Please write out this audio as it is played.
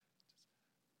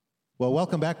Well,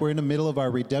 welcome back. We're in the middle of our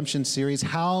redemption series.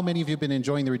 How many of you have been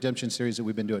enjoying the redemption series that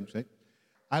we've been doing?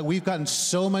 We've gotten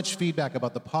so much feedback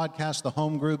about the podcast, the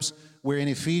home groups. We're in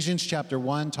Ephesians chapter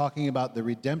 1, talking about the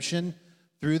redemption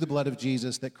through the blood of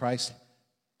Jesus that Christ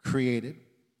created.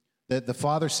 That the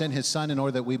Father sent his Son in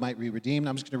order that we might be redeemed.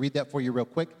 I'm just going to read that for you real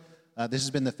quick. This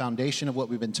has been the foundation of what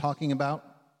we've been talking about.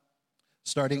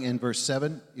 Starting in verse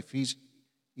 7,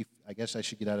 I guess I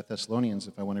should get out of Thessalonians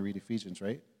if I want to read Ephesians,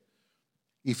 right?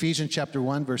 Ephesians chapter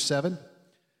 1, verse 7,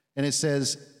 and it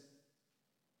says,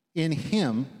 "In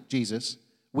him, Jesus,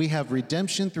 we have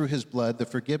redemption through his blood, the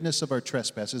forgiveness of our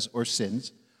trespasses or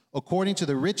sins, according to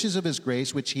the riches of his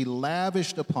grace, which he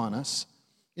lavished upon us."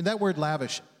 And that word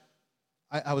lavish,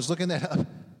 I was looking that up.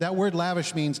 That word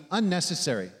lavish means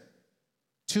unnecessary,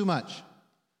 too much,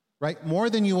 right?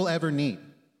 More than you will ever need.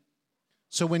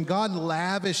 So when God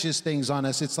lavishes things on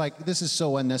us, it's like, this is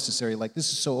so unnecessary, like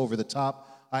this is so over the top.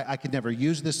 I could never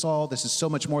use this all. This is so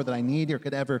much more than I need or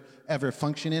could ever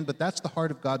function in. But that's the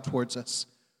heart of God towards us.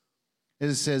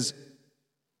 It says,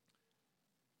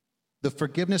 the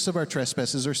forgiveness of our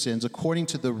trespasses or sins according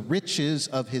to the riches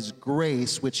of his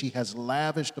grace, which he has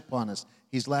lavished upon us.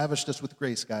 He's lavished us with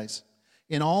grace, guys.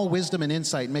 In all wisdom and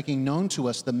insight, making known to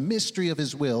us the mystery of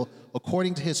his will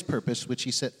according to his purpose, which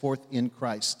he set forth in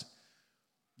Christ.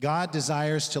 God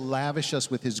desires to lavish us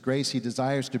with his grace. He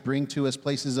desires to bring to us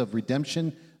places of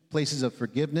redemption, places of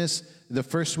forgiveness. The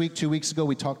first week, 2 weeks ago,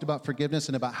 we talked about forgiveness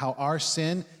and about how our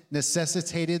sin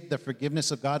necessitated the forgiveness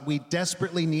of God. We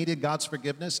desperately needed God's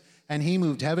forgiveness, and he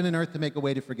moved heaven and earth to make a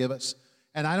way to forgive us.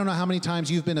 And I don't know how many times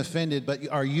you've been offended, but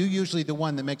are you usually the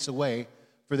one that makes a way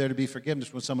for there to be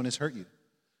forgiveness when someone has hurt you?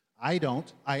 I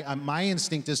don't. My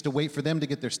instinct is to wait for them to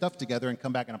get their stuff together and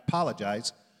come back and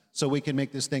apologize so we can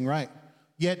make this thing right.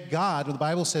 Yet God, the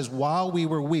Bible says, while we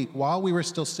were weak, while we were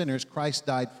still sinners, Christ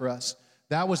died for us.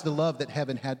 That was the love that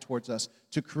heaven had towards us,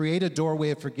 to create a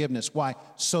doorway of forgiveness. Why?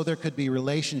 So there could be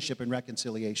relationship and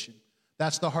reconciliation.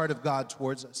 That's the heart of God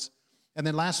towards us. And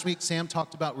then last week, Sam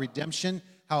talked about redemption,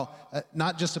 how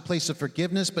not just a place of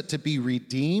forgiveness, but to be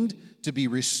redeemed, to be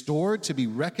restored, to be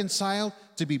reconciled,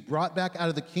 to be brought back out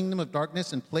of the kingdom of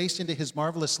darkness and placed into his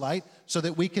marvelous light so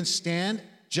that we can stand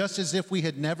just as if we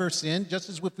had never sinned, just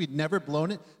as if we'd never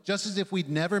blown it, just as if we'd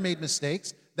never made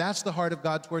mistakes. That's the heart of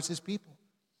God towards his people.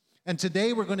 And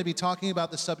today we're going to be talking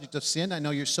about the subject of sin. I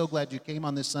know you're so glad you came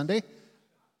on this Sunday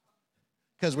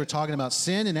because we're talking about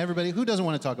sin, and everybody, who doesn't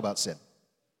want to talk about sin?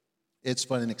 It's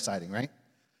fun and exciting, right?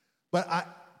 But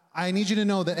I need you to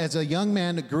know that as a young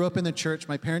man that grew up in the church,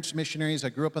 my parents were missionaries, I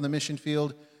grew up on the mission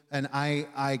field, and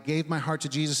I gave my heart to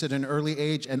Jesus at an early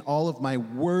age, and all of my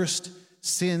worst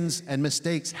sins and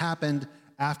mistakes happened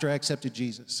after I accepted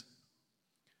Jesus.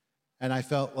 And I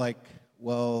felt like,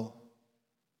 well,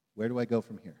 where do I go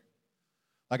from here?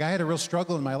 Like I had a real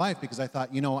struggle in my life because I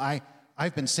thought,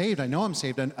 I've been saved. I know I'm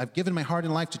saved. I've given my heart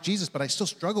and life to Jesus, but I still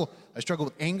struggle. I struggle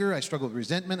with anger. I struggle with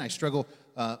resentment. I struggle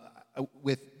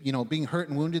with, being hurt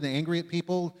and wounded and angry at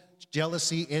people,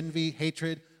 jealousy, envy,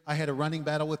 hatred. I had a running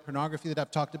battle with pornography that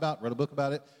I've talked about, wrote a book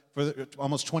about it for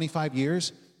almost 25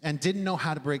 years and didn't know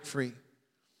how to break free.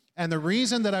 And the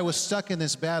reason that I was stuck in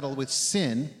this battle with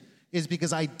sin is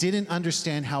because I didn't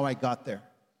understand how I got there.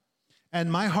 And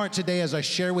my heart today, as I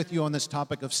share with you on this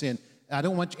topic of sin, I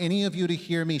don't want any of you to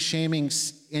hear me shaming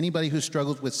anybody who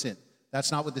struggles with sin.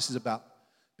 That's not what this is about.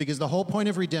 Because the whole point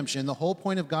of redemption, the whole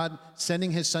point of God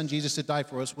sending his son Jesus to die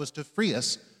for us was to free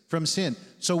us from sin.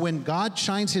 So when God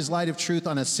shines his light of truth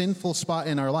on a sinful spot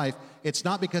in our life, it's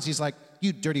not because he's like,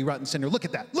 you dirty, rotten sinner, look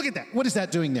at that, what is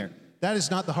that doing there? That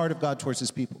is not the heart of God towards his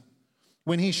people.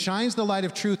 When he shines the light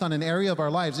of truth on an area of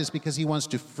our lives, it's because he wants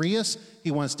to free us,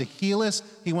 he wants to heal us,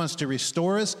 he wants to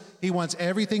restore us, he wants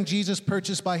everything Jesus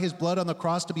purchased by his blood on the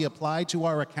cross to be applied to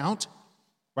our account,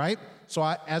 right? So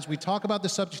as we talk about the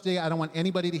subject today, I don't want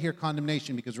anybody to hear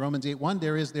condemnation because Romans 8:1,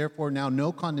 there is therefore now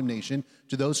no condemnation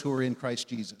to those who are in Christ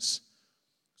Jesus.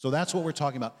 So that's what we're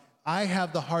talking about. I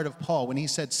have the heart of Paul when he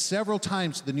said several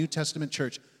times to the New Testament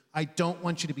church, I don't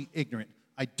want you to be ignorant.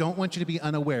 I don't want you to be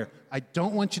unaware. I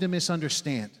don't want you to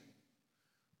misunderstand.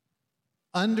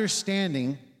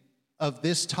 Understanding of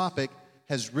this topic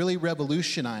has really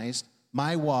revolutionized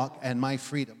my walk and my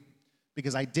freedom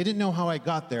because I didn't know how I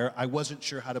got there. I wasn't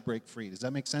sure how to break free. Does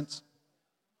that make sense?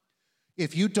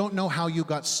 If you don't know how you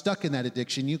got stuck in that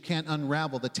addiction, you can't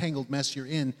unravel the tangled mess you're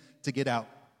in to get out.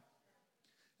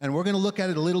 And we're going to look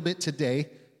at it a little bit today.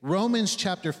 Romans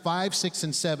chapter 5, 6,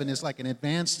 and 7 is like an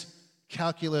advanced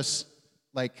calculus.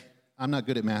 I'm not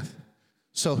good at math.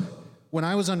 So when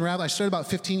I was unraveled, I started about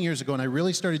 15 years ago, and I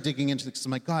really started digging into this.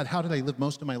 I'm like, God, how did I live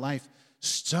most of my life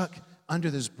stuck under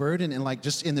this burden and like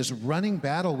just in this running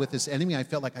battle with this enemy I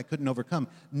felt like I couldn't overcome.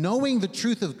 Knowing the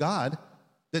truth of God,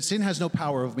 that sin has no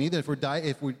power over me, that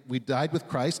if we died with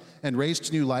Christ and raised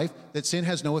to new life, that sin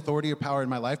has no authority or power in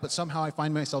my life, but somehow I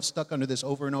find myself stuck under this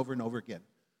over and over and over again.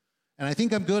 And I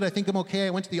think I'm good, I think I'm okay, I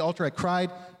went to the altar, I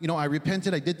cried, I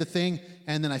repented, I did the thing,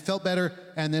 and then I felt better,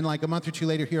 and then like a month or two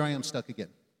later, here I am stuck again.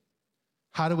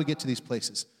 How do we get to these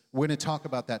places? We're going to talk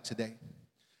about that today.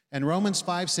 And Romans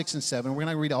 5, 6, and 7, we're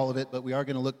going to read all of it, but we are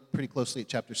going to look pretty closely at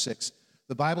chapter 6.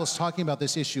 The Bible is talking about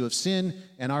this issue of sin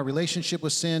and our relationship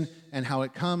with sin and how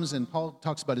it comes, and Paul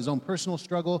talks about his own personal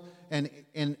struggle and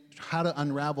how to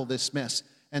unravel this mess.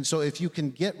 And so if you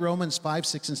can get Romans 5,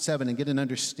 6, and 7 and get an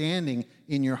understanding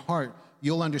in your heart,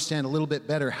 you'll understand a little bit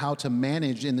better how to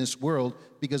manage in this world,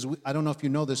 because I don't know if you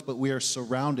know this, but we are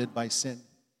surrounded by sin.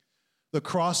 The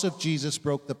cross of Jesus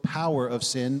broke the power of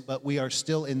sin, but we are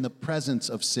still in the presence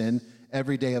of sin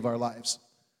every day of our lives.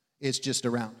 It's just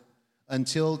around.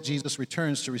 Until Jesus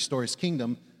returns to restore his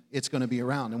kingdom, it's going to be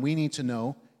around. And we need to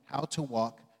know how to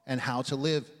walk and how to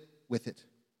live with it.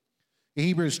 In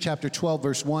Hebrews chapter 12,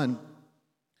 verse 1,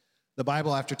 the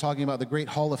Bible, after talking about the great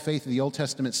hall of faith of the Old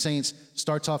Testament saints,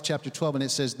 starts off chapter 12, and it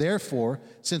says, "Therefore,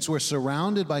 since we're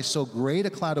surrounded by so great a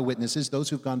cloud of witnesses, those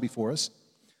who've gone before us,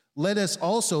 let us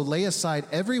also lay aside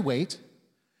every weight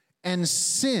and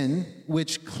sin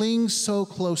which clings so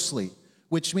closely,"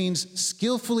 which means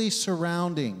skillfully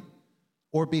surrounding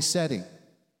or besetting,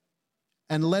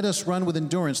 "and let us run with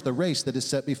endurance the race that is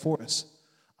set before us."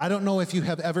 I don't know if you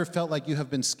have ever felt like you have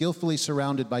been skillfully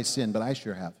surrounded by sin, but I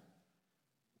sure have.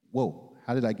 Whoa,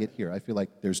 how did I get here? I feel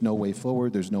like there's no way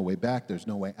forward, there's no way back, there's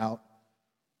no way out.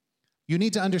 You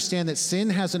need to understand that sin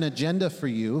has an agenda for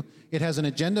you. It has an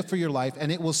agenda for your life,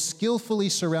 and it will skillfully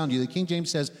surround you. The King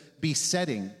James says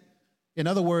besetting. In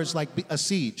other words, like a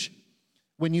siege.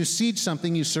 When you siege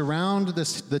something, you surround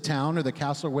the town or the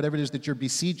castle or whatever it is that you're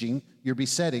besieging, you're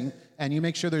besetting, and you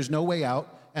make sure there's no way out,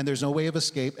 and there's no way of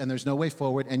escape, and there's no way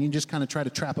forward, and you just kind of try to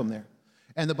trap them there.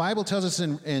 And the Bible tells us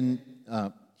in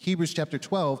Hebrews chapter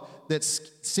 12 that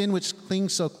sin which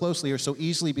clings so closely or so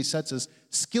easily besets us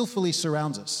skillfully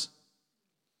surrounds us.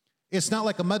 It's not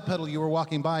like a mud puddle you were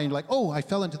walking by and you're like, oh, I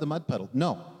fell into the mud puddle.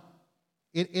 No.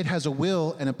 It has a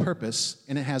will and a purpose,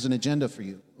 and it has an agenda for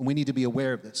you. And we need to be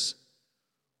aware of this.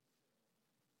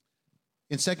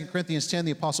 In 2 Corinthians 10,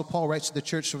 the Apostle Paul writes to the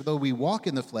church, "For though we walk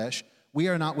in the flesh, we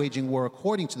are not waging war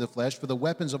according to the flesh, for the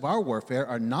weapons of our warfare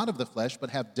are not of the flesh,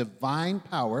 but have divine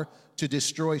power to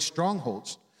destroy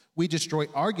strongholds. We destroy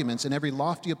arguments and every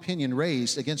lofty opinion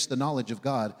raised against the knowledge of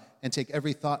God, and take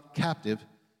every thought captive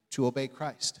to obey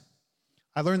Christ."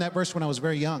 I learned that verse when I was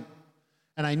very young.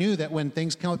 And I knew that when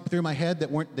things come through my head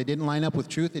they didn't line up with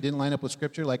truth, they didn't line up with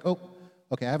Scripture, like, oh,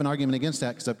 okay, I have an argument against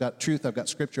that because I've got truth, I've got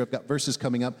Scripture, I've got verses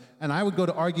coming up. And I would go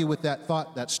to argue with that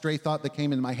thought, that stray thought that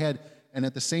came into my head, and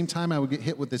at the same time I would get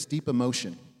hit with this deep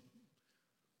emotion.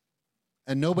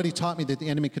 And nobody taught me that the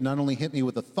enemy could not only hit me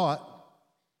with a thought,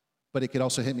 but it could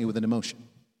also hit me with an emotion.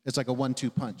 It's like a 1-2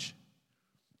 punch.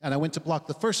 And I went to block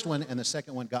the first one, and the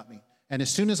second one got me. And as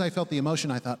soon as I felt the emotion,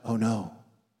 I thought, oh no,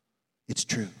 it's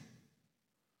true.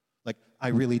 Like, I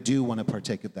really do want to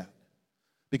partake of that.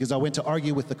 Because I went to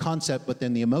argue with the concept, but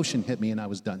then the emotion hit me and I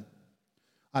was done.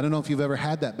 I don't know if you've ever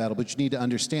had that battle, but you need to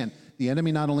understand, the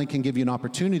enemy not only can give you an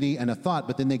opportunity and a thought,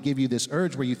 but then they give you this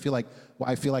urge where you feel like, well,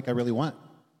 I feel like I really want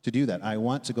to do that. I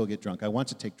want to go get drunk. I want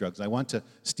to take drugs. I want to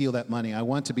steal that money. I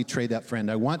want to betray that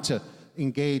friend. I want to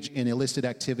engage in illicit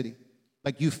activity.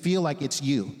 Like, you feel like it's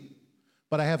you.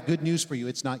 But I have good news for you.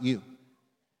 It's not you.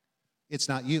 It's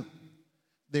not you.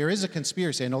 There is a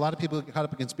conspiracy, and a lot of people get caught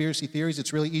up in conspiracy theories.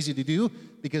 It's really easy to do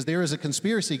because there is a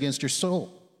conspiracy against your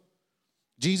soul.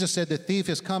 Jesus said the thief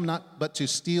has come not but to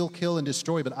steal, kill, and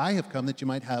destroy, but I have come that you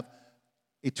might have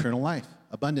eternal life,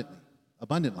 abundant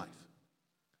life.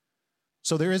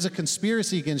 So there is a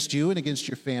conspiracy against you and against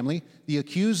your family. The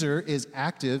accuser is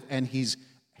active, and he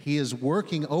is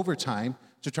working overtime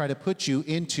to try to put you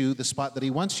into the spot that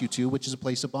he wants you to, which is a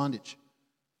place of bondage.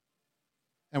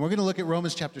 And we're going to look at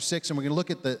Romans chapter 6, and we're going to look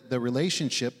at the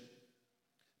relationship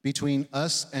between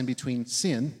us and between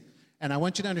sin. And I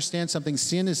want you to understand something.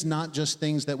 Sin is not just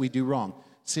things that we do wrong.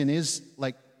 Sin is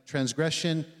like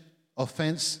transgression,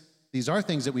 offense. These are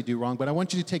things that we do wrong, but I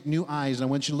want you to take new eyes, and I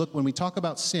want you to look, when we talk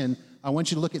about sin, I want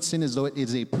you to look at sin as though it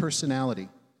is a personality.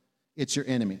 It's your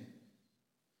enemy.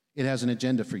 It has an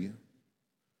agenda for you.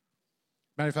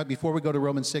 Matter of fact, before we go to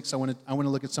Romans 6, I want to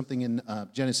look at something in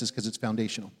Genesis because it's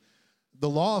foundational. The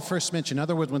law of first mention, in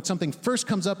other words, when something first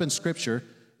comes up in Scripture,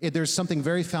 there's something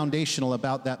very foundational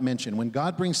about that mention. When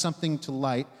God brings something to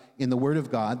light in the Word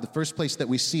of God, the first place that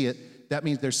we see it, that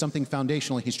means there's something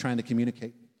foundational He's trying to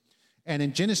communicate. And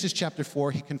in Genesis chapter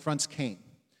 4, he confronts Cain.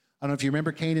 I don't know if you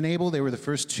remember Cain and Abel. They were the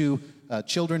first two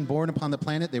children born upon the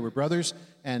planet. They were brothers.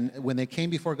 And when they came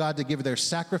before God to give their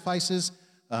sacrifices,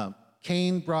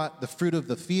 Cain brought the fruit of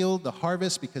the field, the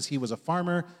harvest, because he was a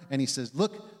farmer. And he says,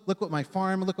 look what my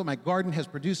farm, look what my garden has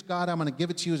produced, God. I'm going to give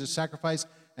it to you as a sacrifice.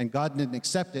 And God didn't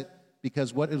accept it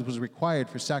because what was required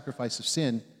for sacrifice of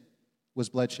sin was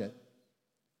bloodshed.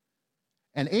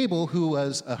 And Abel, who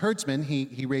was a herdsman,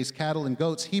 he raised cattle and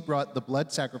goats. He brought the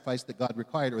blood sacrifice that God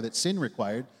required, or that sin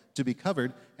required, to be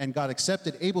covered. And God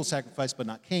accepted Abel's sacrifice, but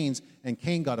not Cain's. And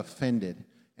Cain got offended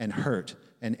and hurt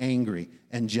and angry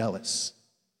and jealous.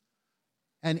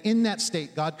 And in that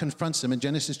state, God confronts him in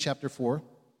Genesis chapter 4,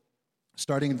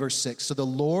 starting in verse 6. So the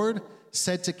Lord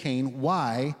said to Cain,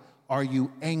 why are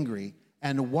you angry?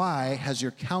 And why has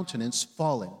your countenance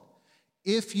fallen?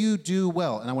 If you do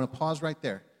well, and I want to pause right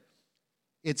there.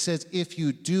 It says, if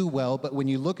you do well, but when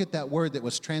you look at that word that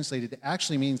was translated, it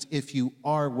actually means if you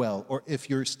are well, or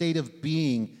if your state of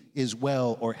being is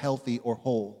well, or healthy, or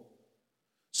whole.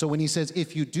 So when he says,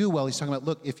 if you do well, he's talking about,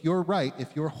 look, if you're right,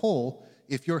 if you're whole,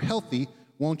 if you're healthy,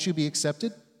 won't you be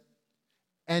accepted?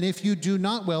 And if you do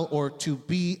not well, or to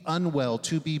be unwell,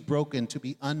 to be broken, to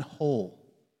be unwhole,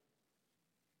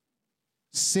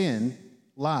 sin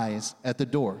lies at the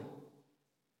door.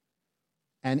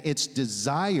 And its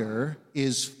desire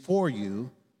is for you,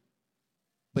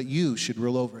 but you should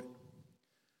rule over it.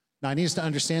 Now, I need us to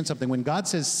understand something. When God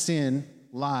says sin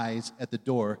lies at the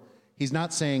door, he's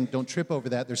not saying don't trip over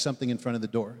that, there's something in front of the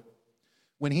door.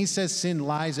 When he says sin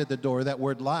lies at the door, that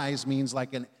word lies means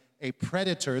like a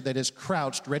predator that is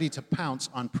crouched, ready to pounce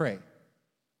on prey.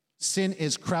 Sin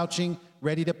is crouching,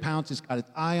 ready to pounce. It's got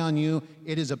its eye on you.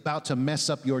 It is about to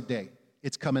mess up your day.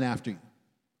 It's coming after you.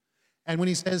 And when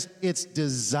he says its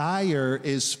desire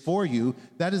is for you,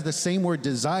 that is the same word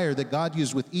desire that God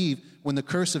used with Eve when the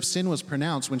curse of sin was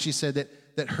pronounced, when she said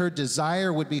that her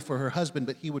desire would be for her husband,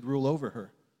 but he would rule over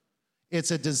her.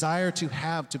 It's a desire to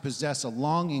have, to possess, a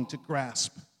longing to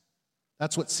grasp.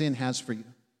 That's what sin has for you.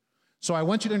 So I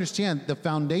want you to understand the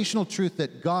foundational truth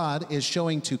that God is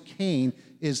showing to Cain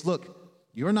is, look,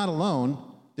 you're not alone.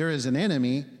 There is an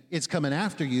enemy. It's coming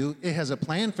after you. It has a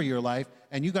plan for your life,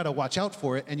 and you got to watch out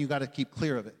for it, and you got to keep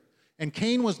clear of it. And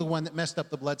Cain was the one that messed up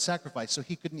the blood sacrifice, so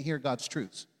he couldn't hear God's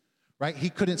truths, right? He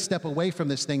couldn't step away from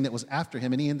this thing that was after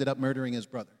him, and he ended up murdering his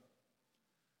brother.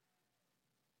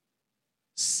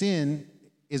 Sin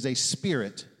is a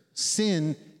spirit.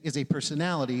 Sin is a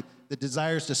personality that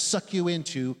desires to suck you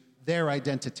into their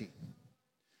identity.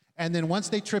 And then once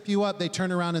they trip you up, they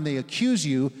turn around and they accuse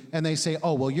you, and they say,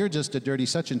 oh, well, you're just a dirty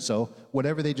such and so,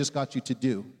 whatever they just got you to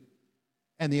do.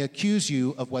 And they accuse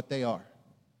you of what they are.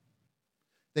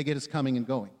 They get us coming and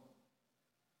going.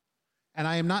 And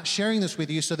I am not sharing this with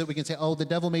you so that we can say, oh, the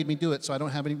devil made me do it, so I don't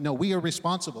have any. No, we are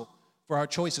responsible for our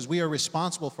choices. We are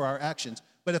responsible for our actions.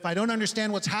 But if I don't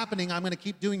understand what's happening, I'm going to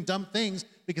keep doing dumb things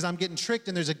because I'm getting tricked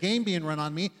and there's a game being run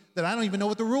on me that I don't even know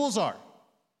what the rules are.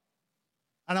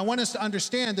 And I want us to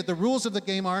understand that the rules of the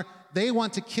game are they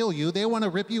want to kill you, they want to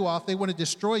rip you off, they want to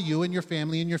destroy you and your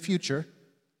family and your future.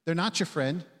 They're not your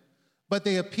friend, but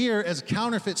they appear as a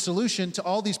counterfeit solution to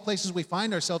all these places we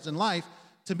find ourselves in life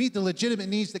to meet the legitimate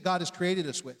needs that God has created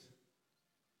us with.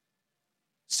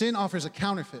 Sin offers a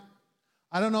counterfeit.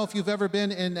 I don't know if you've ever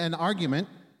been in an argument.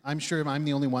 I'm sure I'm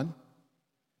the only one.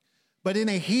 But in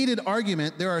a heated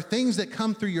argument, there are things that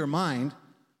come through your mind.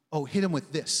 Oh, hit him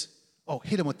with this. Oh,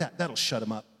 hit him with that. That'll shut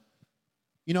him up.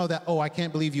 You know that, oh, I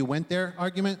can't believe you went there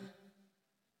argument?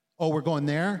 Oh, we're going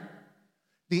there?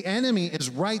 The enemy is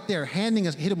right there handing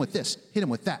us, hit him with this, hit him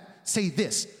with that. Say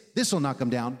this. This will knock him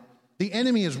down. The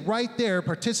enemy is right there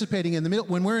participating in the middle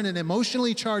when we're in an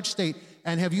emotionally charged state.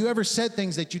 And have you ever said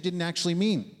things that you didn't actually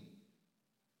mean?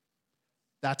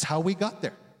 That's how we got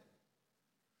there.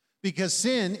 Because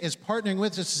sin is partnering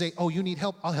with us to say, oh, you need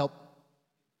help, I'll help.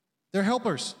 They're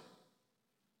helpers.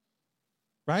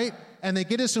 Right? And they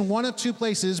get us in one of two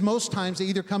places. Most times they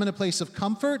either come in a place of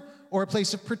comfort or a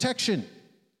place of protection.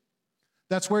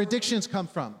 That's where addictions come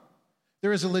from.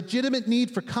 There is a legitimate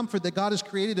need for comfort that God has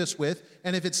created us with,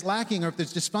 and if it's lacking or if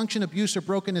there's dysfunction, abuse, or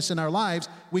brokenness in our lives,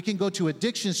 we can go to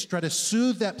addictions to try to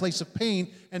soothe that place of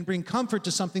pain and bring comfort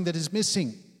to something that is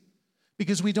missing.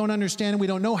 Because we don't understand and we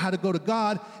don't know how to go to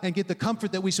God and get the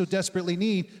comfort that we so desperately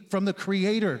need from the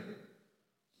Creator.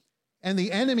 And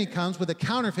the enemy comes with a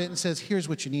counterfeit and says, here's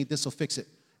what you need, this will fix it.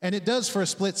 And it does for a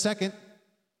split second,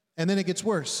 and then it gets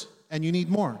worse, and you need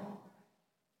more.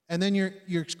 And then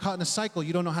you're caught in a cycle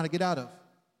you don't know how to get out of.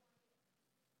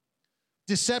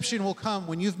 Deception will come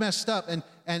when you've messed up, and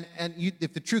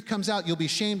if the truth comes out, you'll be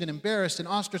shamed and embarrassed and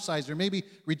ostracized or maybe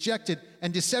rejected.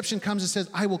 And deception comes and says,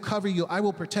 I will cover you. I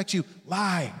will protect you.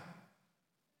 Lie.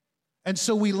 And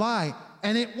so we lie,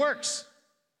 and it works.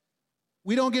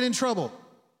 We don't get in trouble.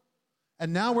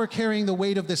 And now we're carrying the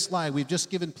weight of this lie. We've just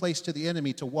given place to the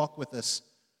enemy to walk with us.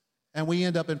 And we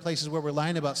end up in places where we're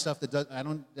lying about stuff that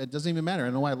doesn't even matter. I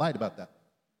don't know why I lied about that.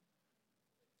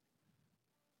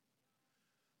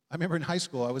 I remember in high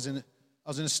school, I was in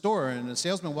a store, and a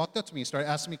salesman walked up to me and started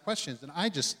asking me questions. And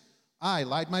I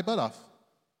lied my butt off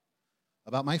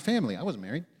about my family. I wasn't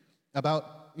married.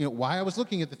 About why I was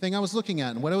looking at the thing I was looking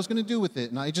at and what I was going to do with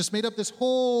it. And I just made up this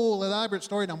whole elaborate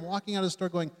story. And I'm walking out of the store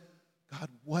going, God,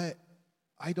 what?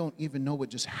 I don't even know what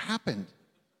just happened.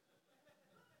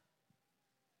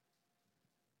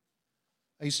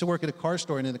 I used to work at a car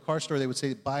store, and in the car store they would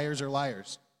say buyers are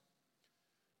liars.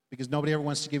 Because nobody ever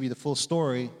wants to give you the full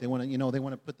story. They want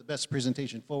to put the best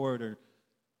presentation forward, or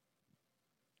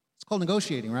it's called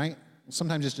negotiating, right?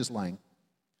 Sometimes it's just lying.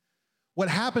 What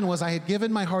happened was I had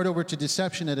given my heart over to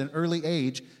deception at an early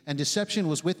age, and deception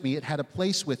was with me. It had a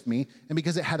place with me, and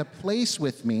because it had a place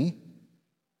with me,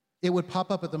 it would pop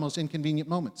up at the most inconvenient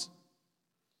moments.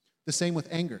 The same with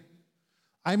anger.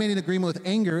 I made an agreement with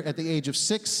anger at the age of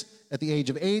 6, at the age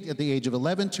of 8, at the age of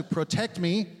 11 to protect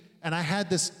me, and I had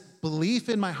this belief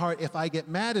in my heart, if I get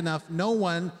mad enough, no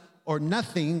one or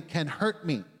nothing can hurt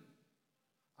me.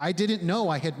 I didn't know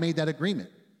I had made that agreement.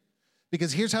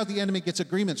 Because here's how the enemy gets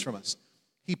agreements from us.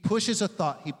 He pushes a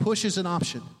thought, he pushes an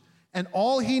option, and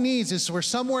all he needs is for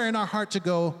somewhere in our heart to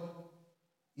go,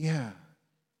 yeah.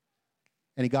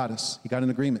 And he got us. He got an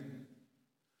agreement.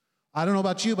 I don't know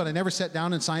about you, but I never sat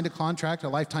down and signed a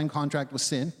lifetime contract with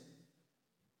sin.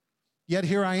 Yet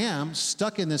here I am,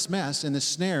 stuck in this mess, in this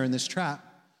snare, in this trap,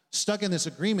 stuck in this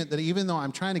agreement that even though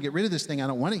I'm trying to get rid of this thing, I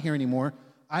don't want it here anymore.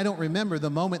 I don't remember the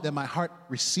moment that my heart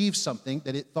received something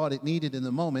that it thought it needed in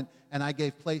the moment, and I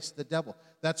gave place to the devil.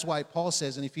 That's why Paul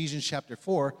says in Ephesians chapter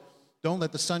 4, don't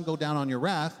let the sun go down on your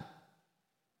wrath,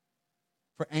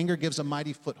 for anger gives a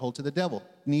mighty foothold to the devil.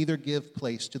 Neither give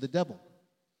place to the devil.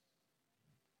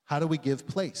 How do we give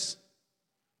place?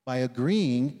 By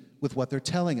agreeing with what they're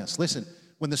telling us. Listen,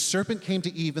 when the serpent came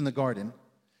to Eve in the garden,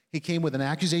 he came with an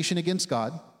accusation against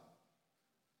God.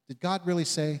 Did God really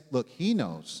say, look, he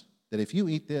knows that if you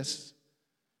eat this,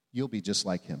 you'll be just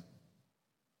like him?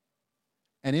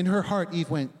 And in her heart, Eve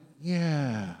went,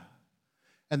 yeah.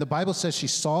 And the Bible says she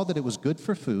saw that it was good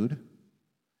for food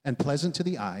and pleasant to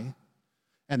the eye,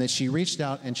 and that she reached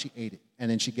out and she ate it, and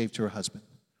then she gave to her husband.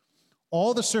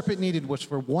 All the serpent needed was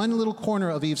for one little corner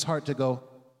of Eve's heart to go,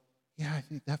 yeah, I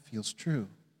think that feels true.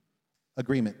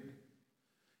 Agreement.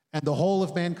 And the whole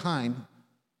of mankind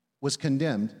was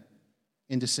condemned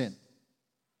into sin.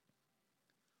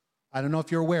 I don't know if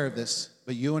you're aware of this,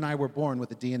 but you and I were born with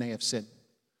the DNA of sin.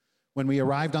 When we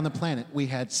arrived on the planet, we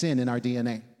had sin in our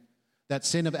DNA. That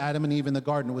sin of Adam and Eve in the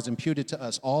garden was imputed to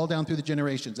us all down through the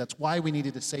generations. That's why we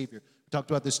needed a Savior. We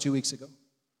talked about this 2 weeks ago.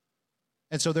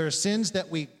 And so there are sins that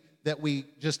we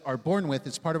just are born with.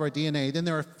 It's part of our DNA. Then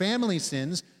there are family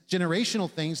sins,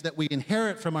 generational things that we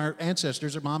inherit from our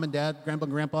ancestors, or mom and dad, grandpa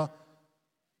and grandpa.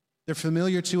 They're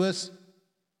familiar to us.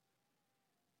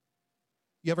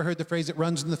 You ever heard the phrase, it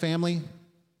runs in the family?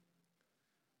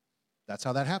 That's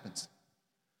how that happens.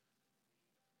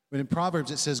 But in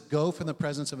Proverbs, it says, go from the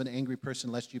presence of an angry person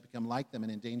lest you become like them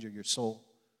and endanger your soul.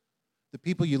 The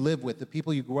people you live with, the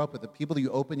people you grew up with, the people that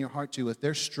you open your heart to, if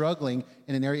they're struggling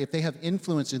in an area, if they have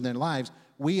influence in their lives,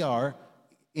 we are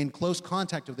in close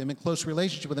contact with them, in close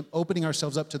relationship with them, opening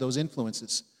ourselves up to those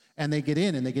influences. And they get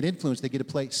in and they get influenced, they get a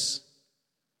place.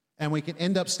 And we can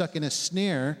end up stuck in a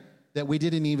snare that we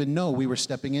didn't even know we were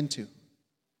stepping into.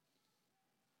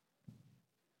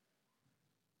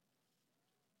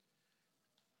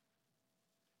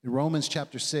 In Romans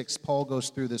chapter 6, Paul goes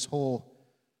through this whole,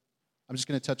 I'm just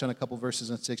going to touch on a couple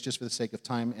verses on 6 just for the sake of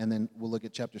time, and then we'll look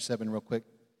at chapter 7 real quick.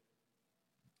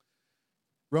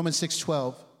 Romans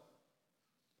 6:12,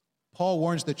 Paul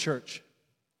warns the church.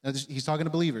 Now, he's talking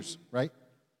to believers, right?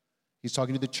 He's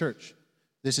talking to the church.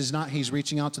 This is not, he's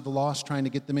reaching out to the lost, trying to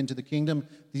get them into the kingdom.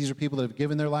 These are people that have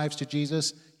given their lives to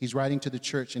Jesus. He's writing to the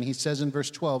church, and he says in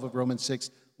verse 12 of Romans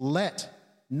 6, let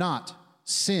not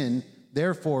sin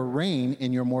therefore reign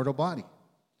in your mortal body,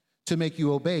 to make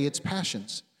you obey its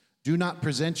passions. Do not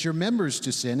present your members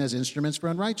to sin as instruments for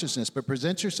unrighteousness, but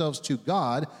present yourselves to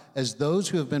God as those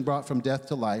who have been brought from death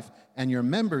to life, and your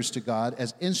members to God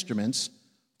as instruments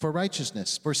for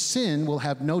righteousness. For sin will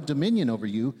have no dominion over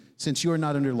you, since you are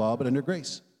not under law, but under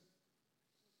grace.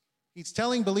 He's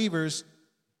telling believers,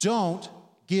 don't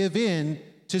give in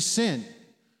to sin.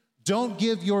 Don't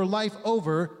give your life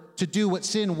over to do what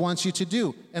sin wants you to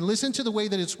do. And listen to the way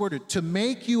that it's worded. To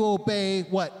make you obey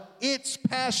what? Its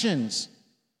passions.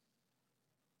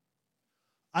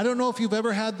 I don't know if you've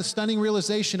ever had the stunning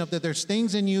realization of that there's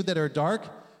things in you that are dark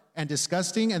and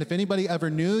disgusting, and if anybody ever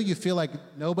knew, you feel like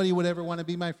nobody would ever want to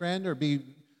be my friend or be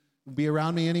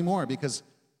around me anymore, because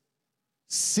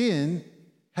sin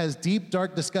has deep,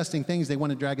 dark, disgusting things they want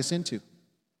to drag us into,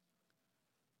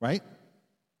 right?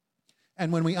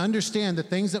 And when we understand the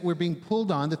things that we're being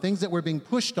pulled on, the things that we're being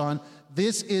pushed on,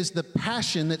 this is the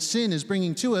passion that sin is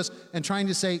bringing to us and trying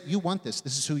to say, you want this.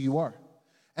 This is who you are.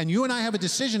 And you and I have a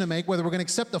decision to make whether we're going to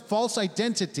accept the false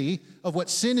identity of what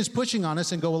sin is pushing on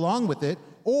us and go along with it,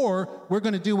 or we're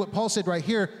going to do what Paul said right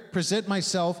here, present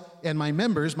myself and my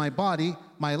members, my body,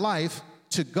 my life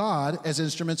to God as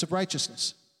instruments of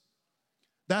righteousness.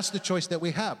 That's the choice that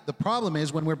we have. The problem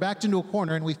is when we're backed into a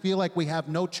corner and we feel like we have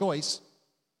no choice,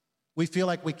 we feel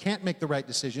like we can't make the right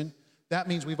decision, that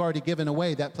means we've already given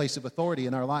away that place of authority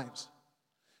in our lives.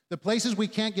 The places we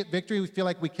can't get victory, we feel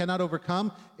like we cannot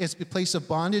overcome, is the place of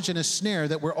bondage and a snare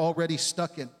that we're already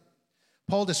stuck in.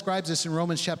 Paul describes this in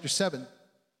Romans chapter 7.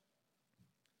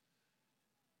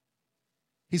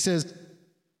 He says,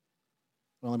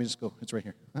 well, let me just go. It's right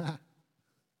here.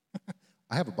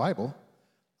 I have a Bible.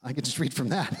 I can just read from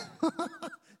that.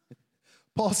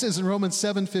 Paul says in Romans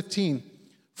 7:15,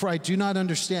 for I do not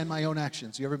understand my own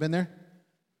actions. You ever been there?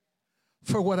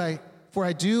 For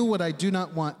I do what I do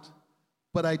not want,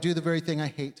 but I do the very thing I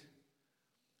hate.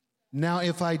 Now,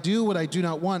 if I do what I do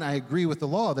not want, I agree with the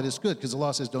law that it's good, because the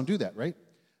law says don't do that, right?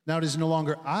 Now it is no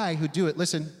longer I who do it,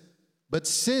 listen, but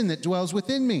sin that dwells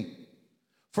within me.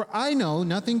 For I know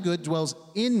nothing good dwells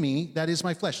in me, that is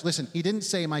my flesh. Listen, he didn't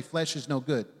say my flesh is no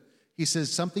good. He says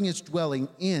something is dwelling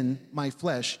in my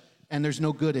flesh, and there's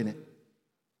no good in it.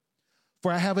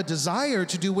 For I have a desire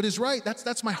to do what is right.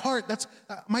 That's my heart. That's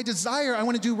my desire. I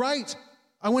want to do right.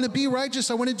 I want to be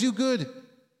righteous. I want to do good,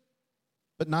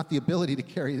 but not the ability to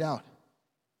carry it out.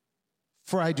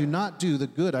 For I do not do the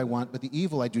good I want, but the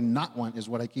evil I do not want is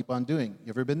what I keep on doing.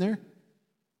 You ever been there?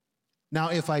 Now,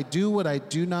 if I do what I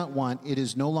do not want, it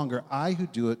is no longer I who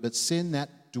do it, but sin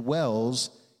that dwells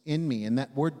in me. And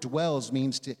that word dwells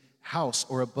means to house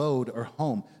or abode or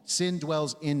home. Sin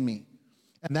dwells in me.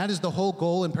 And that is the whole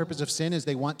goal and purpose of sin, is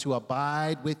they want to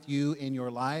abide with you in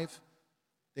your life.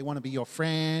 They want to be your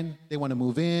friend. They want to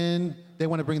move in. They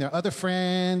want to bring their other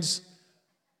friends.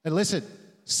 And listen,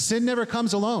 sin never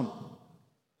comes alone,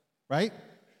 right?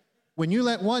 When you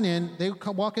let one in, they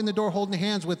walk in the door holding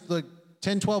hands with the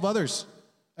 10, 12 others.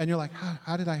 And you're like,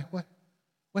 how did I,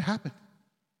 what happened?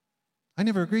 I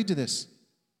never agreed to this.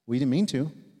 We didn't mean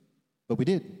to, but we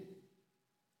did.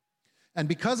 And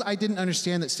because I didn't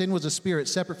understand that sin was a spirit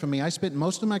separate from me, I spent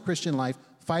most of my Christian life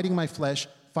fighting my flesh,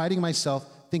 fighting myself,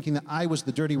 thinking that I was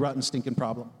the dirty, rotten, stinking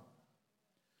problem.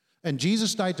 And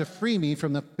Jesus died to free me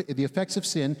from the effects of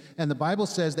sin, and the Bible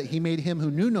says that he made him who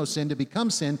knew no sin to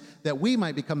become sin, that we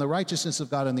might become the righteousness of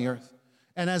God on the earth.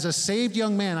 And as a saved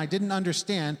young man, I didn't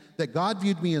understand that God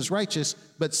viewed me as righteous,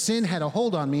 but sin had a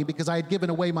hold on me because I had given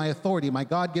away my authority, my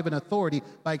God-given authority,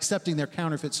 by accepting their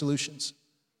counterfeit solutions.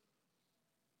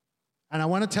 And I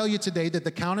want to tell you today that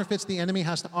the counterfeits the enemy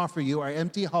has to offer you are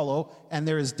empty, hollow, and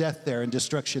there is death there and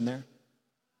destruction there.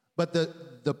 But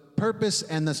the purpose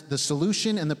and the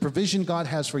solution and the provision God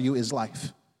has for you is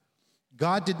life.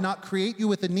 God did not create you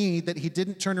with a need that he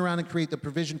didn't turn around and create the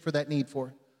provision for that need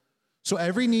for. So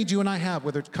every need you and I have,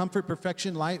 whether it's comfort,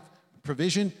 perfection, life,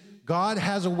 provision, God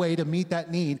has a way to meet that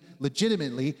need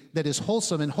legitimately that is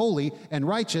wholesome and holy and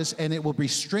righteous, and it will bring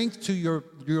strength to your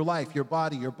life, your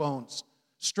body, your bones,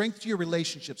 strength to your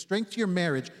relationship, strength to your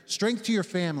marriage, strength to your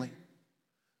family.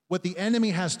 What the enemy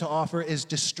has to offer is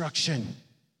destruction.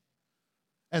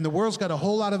 And the world's got a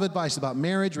whole lot of advice about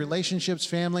marriage, relationships,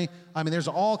 family. I mean, there's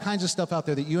all kinds of stuff out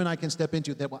there that you and I can step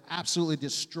into that will absolutely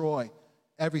destroy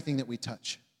everything that we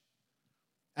touch.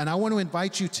 And I want to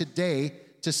invite you today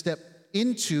to step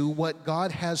into what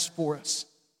God has for us.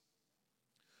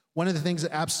 One of the things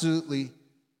that absolutely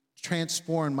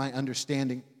transformed my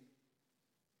understanding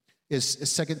is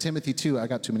 2 Timothy 2. I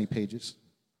got too many pages.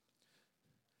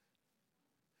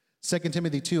 2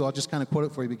 Timothy 2, I'll just kind of quote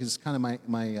it for you because it's kind of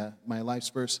my life's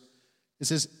verse. It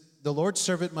says, the Lord's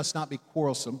servant must not be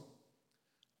quarrelsome.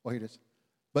 Oh, here it is.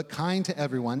 But kind to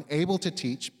everyone, able to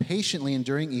teach, patiently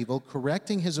enduring evil,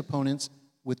 correcting his opponents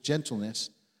with gentleness.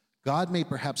 God may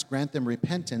perhaps grant them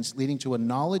repentance, leading to a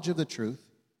knowledge of the truth,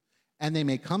 and they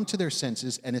may come to their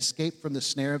senses and escape from the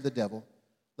snare of the devil.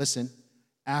 Listen,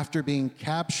 after being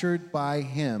captured by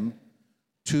him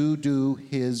to do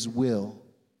his will.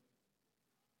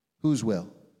 Whose will?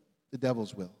 The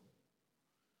devil's will.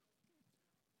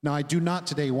 Now, I do not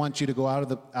today want you to go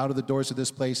out of the doors of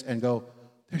this place and go,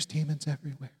 there's demons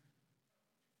everywhere.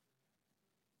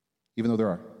 Even though there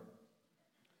are.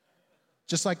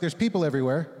 Just like there's people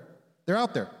everywhere, they're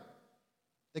out there.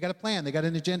 They got a plan, they got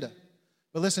an agenda.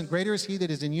 But listen, greater is he that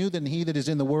is in you than he that is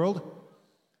in the world.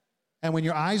 And when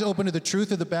your eyes open to the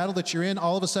truth of the battle that you're in,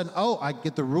 all of a sudden, oh, I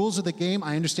get the rules of the game.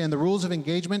 I understand the rules of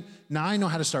engagement. Now I know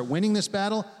how to start winning this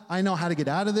battle. I know how to get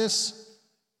out of this.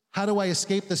 How do I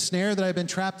escape the snare that I've been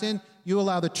trapped in? You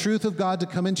allow the truth of God to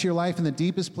come into your life in the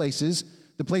deepest places,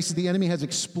 the places the enemy has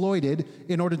exploited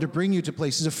in order to bring you to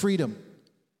places of freedom.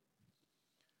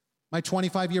 My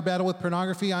 25-year battle with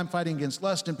pornography, I'm fighting against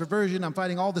lust and perversion. I'm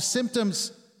fighting all the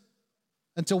symptoms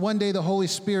until one day the Holy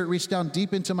Spirit reached down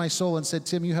deep into my soul and said,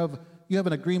 Tim, you have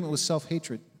an agreement with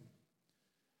self-hatred.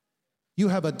 You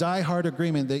have a die-hard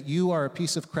agreement that you are a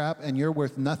piece of crap and you're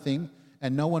worth nothing,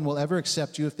 and no one will ever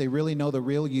accept you if they really know the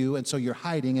real you, and so you're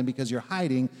hiding, and because you're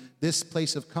hiding, this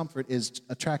place of comfort is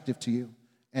attractive to you,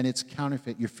 and it's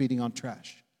counterfeit. You're feeding on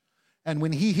trash. And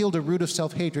when he healed a root of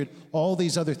self-hatred, all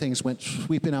these other things went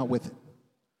sweeping out with it.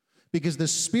 Because the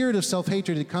spirit of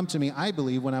self-hatred had come to me, I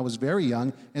believe, when I was very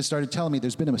young and started telling me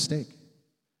there's been a mistake.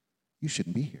 You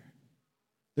shouldn't be here.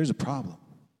 There's a problem.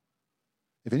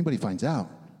 If anybody finds out,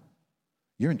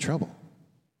 you're in trouble.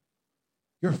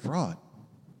 You're a fraud.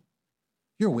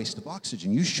 You're a waste of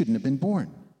oxygen. You shouldn't have been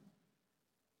born.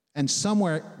 And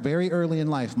somewhere very early in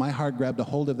life, my heart grabbed a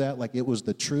hold of that like it was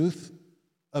the truth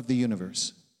of the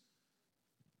universe.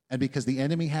 And because the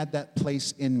enemy had that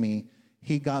place in me,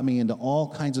 he got me into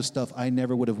all kinds of stuff I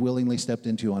never would have willingly stepped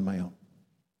into on my own.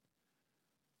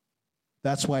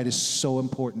 That's why it is so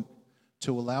important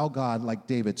to allow God, like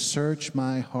David, search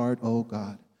my heart, O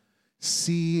God.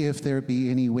 See if there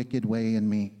be any wicked way in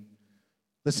me.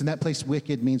 Listen, that place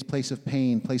wicked means place of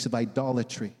pain, place of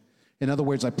idolatry. In other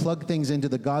words, I plug things into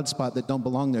the God spot that don't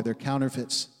belong there. They're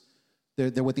counterfeits.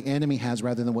 They're what the enemy has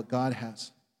rather than what God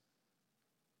has.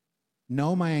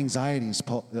 Know my anxieties,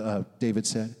 David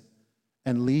said,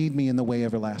 and lead me in the way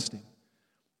everlasting.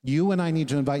 You and I need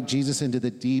to invite Jesus into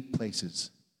the deep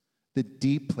places. The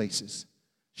deep places.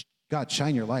 God,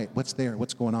 shine your light. What's there?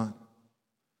 What's going on?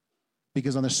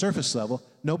 Because on the surface level,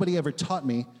 nobody ever taught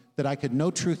me that I could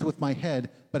know truth with my head,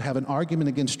 but have an argument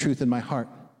against truth in my heart.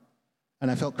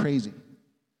 And I felt crazy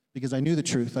because I knew the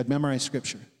truth. I'd memorized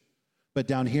scripture. But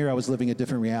down here, I was living a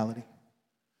different reality.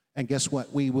 And guess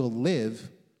what? We will live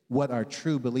what our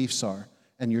true beliefs are.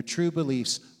 And your true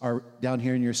beliefs are down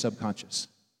here in your subconscious.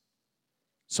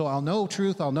 So I'll know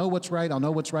truth, I'll know what's right, I'll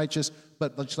know what's righteous,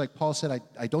 but just like Paul said,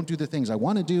 I don't do the things I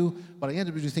want to do, but I end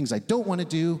up doing things I don't want to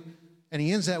do. And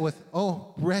he ends that with,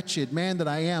 oh, wretched man that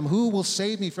I am, who will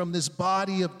save me from this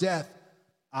body of death?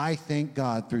 I thank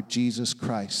God through Jesus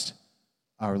Christ,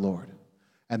 our Lord.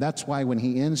 And that's why when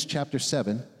he ends chapter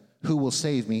 7, who will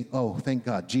save me? Oh, thank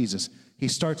God, Jesus. He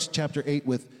starts chapter 8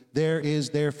 with, there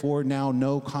is therefore now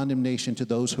no condemnation to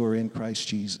those who are in Christ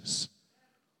Jesus.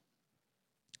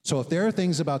 So if there are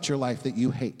things about your life that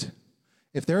you hate,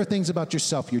 if there are things about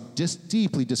yourself you're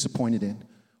deeply disappointed in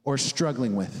or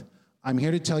struggling with, I'm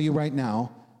here to tell you right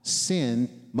now, sin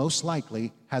most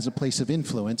likely has a place of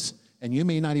influence, and you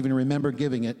may not even remember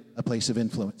giving it a place of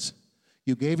influence.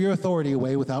 You gave your authority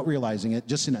away without realizing it.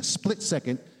 Just in a split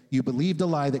second, you believed a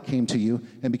lie that came to you,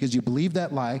 and because you believed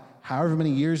that lie, however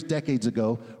many years, decades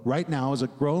ago, right now, as a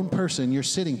grown person, you're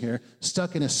sitting here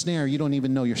stuck in a snare you don't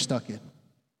even know you're stuck in.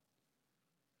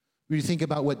 When you think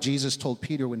about what Jesus told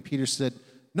Peter when Peter said,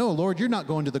 no, Lord, you're not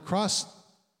going to the cross.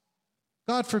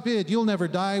 God forbid, you'll never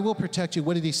die, we'll protect you.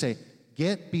 What did he say?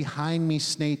 Get behind me,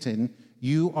 Satan.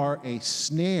 You are a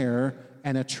snare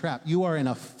and a trap. You are an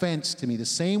offense to me. The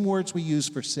same words we use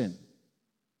for sin.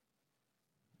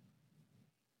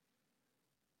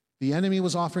 The enemy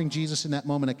was offering Jesus in that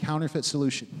moment a counterfeit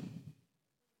solution.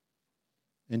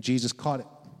 And Jesus caught it.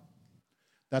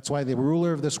 That's why the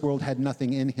ruler of this world had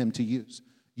nothing in him to use.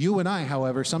 You and I,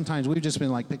 however, sometimes we've just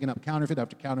been like picking up counterfeit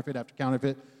after counterfeit after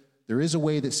counterfeit. There is a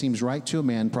way that seems right to a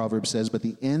man, Proverbs says, but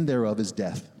the end thereof is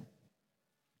death.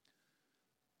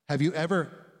 Have you ever,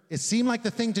 it seemed like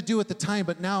the thing to do at the time,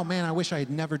 but now, man, I wish I had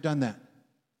never done that.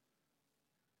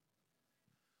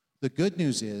 The good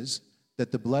news is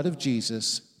that the blood of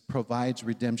Jesus provides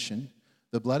redemption.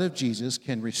 The blood of Jesus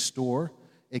can restore,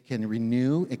 it can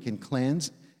renew, it can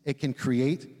cleanse, it can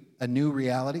create a new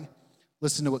reality.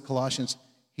 Listen to what Colossians,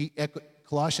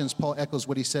 Paul echoes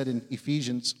what he said in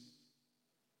Ephesians.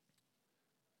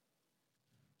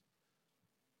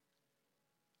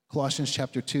 Colossians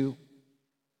chapter 2.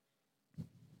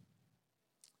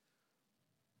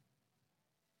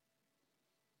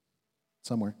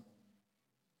 Somewhere.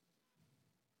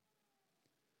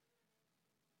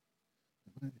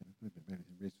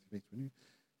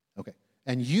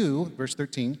 And you, verse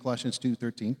 13, Colossians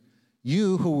 2:13,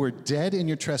 you who were dead in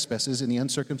your trespasses in the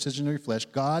uncircumcision of your flesh,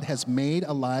 God has made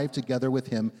alive together with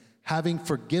him, having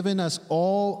forgiven us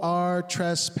all our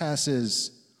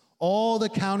trespasses, all the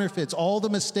counterfeits, all the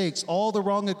mistakes, all the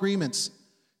wrong agreements.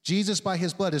 Jesus, by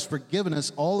his blood, has forgiven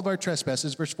us all of our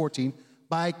trespasses, verse 14,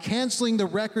 by canceling the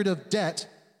record of debt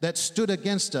that stood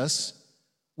against us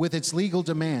with its legal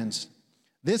demands.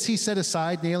 This he set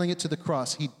aside, nailing it to the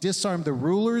cross. He disarmed the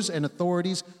rulers and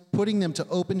authorities, putting them to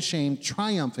open shame,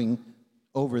 triumphing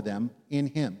over them in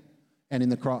him and in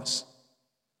the cross.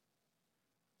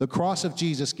 The cross of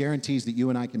Jesus guarantees that you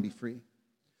and I can be free.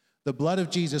 The blood of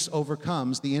Jesus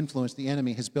overcomes the influence the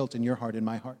enemy has built in your heart and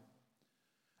my heart.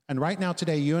 And right now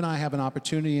today, you and I have an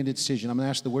opportunity and a decision. I'm going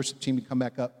to ask the worship team to come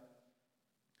back up.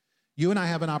 You and I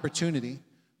have an opportunity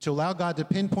to allow God to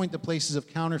pinpoint the places of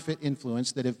counterfeit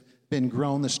influence that have been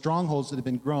grown, the strongholds that have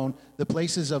been grown, the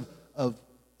places of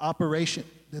operation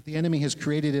that the enemy has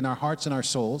created in our hearts and our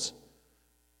souls.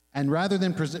 And rather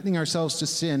than presenting ourselves to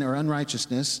sin or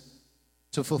unrighteousness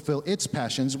to fulfill its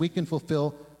passions, we can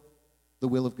fulfill the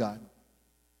will of God.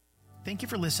 Thank you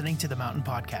for listening to the Mountain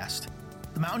Podcast.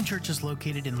 The Mountain Church is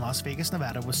located in Las Vegas,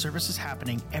 Nevada, with services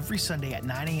happening every Sunday at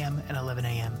 9 a.m. and 11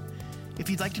 a.m. If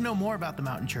you'd like to know more about the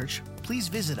Mountain Church, please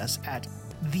visit us at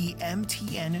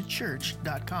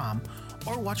themtnchurch.com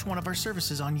or watch one of our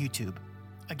services on YouTube.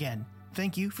 Again,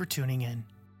 thank you for tuning in.